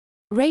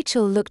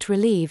Rachel looked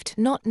relieved,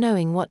 not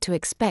knowing what to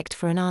expect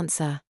for an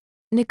answer.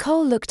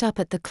 Nicole looked up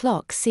at the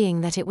clock,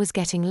 seeing that it was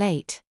getting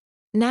late.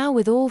 Now,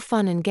 with all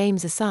fun and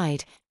games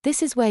aside,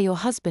 this is where your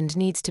husband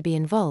needs to be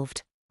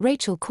involved,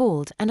 Rachel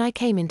called, and I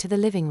came into the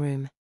living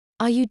room.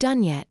 Are you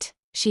done yet?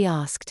 She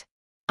asked.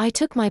 I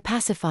took my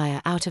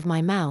pacifier out of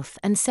my mouth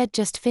and said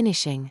just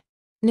finishing.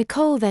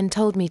 Nicole then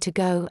told me to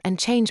go and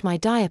change my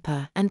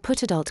diaper and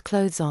put adult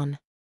clothes on.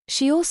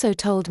 She also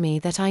told me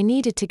that I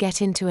needed to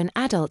get into an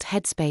adult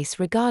headspace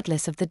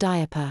regardless of the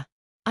diaper.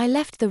 I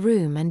left the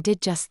room and did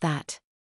just that.